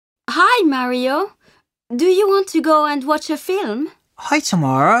Hi, Mario. Do you want to go and watch a film? Hi,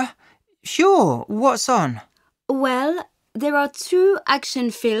 Tamara. Sure, what's on? Well, there are two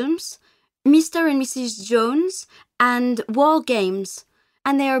action films, Mr. and Mrs. Jones and War Games,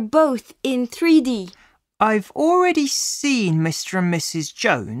 and they are both in 3D. I've already seen Mr. and Mrs.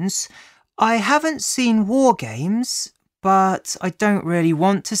 Jones. I haven't seen War Games, but I don't really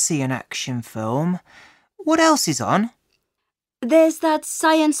want to see an action film. What else is on? There's that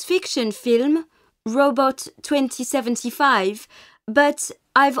science fiction film, Robot 2075, but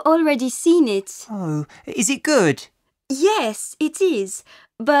I've already seen it. Oh, is it good? Yes, it is,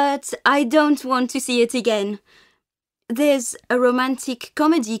 but I don't want to see it again. There's a romantic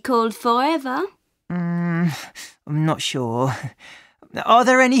comedy called Forever. I'm not sure. Are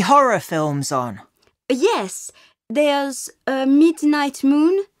there any horror films on? Yes, there's a Midnight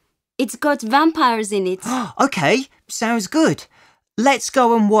Moon. It's got vampires in it. OK, sounds good. Let's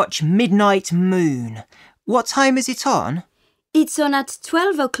go and watch Midnight Moon. What time is it on? It's on at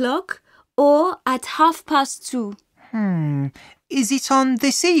 12 o'clock or at 2:30. Is it on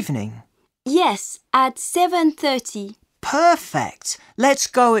this evening? Yes, at 7:30. Perfect. Let's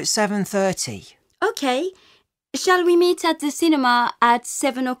go at 7:30. OK. Shall we meet at the cinema at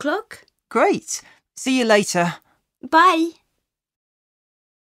 7 o'clock? Great. See you later. Bye.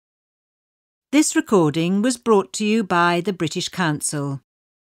 This recording was brought to you by the British Council.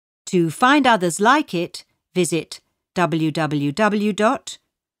 To find others like it, visit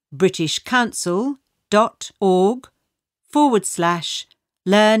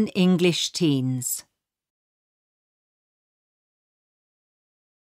www.britishcouncil.org/Learn English Teens.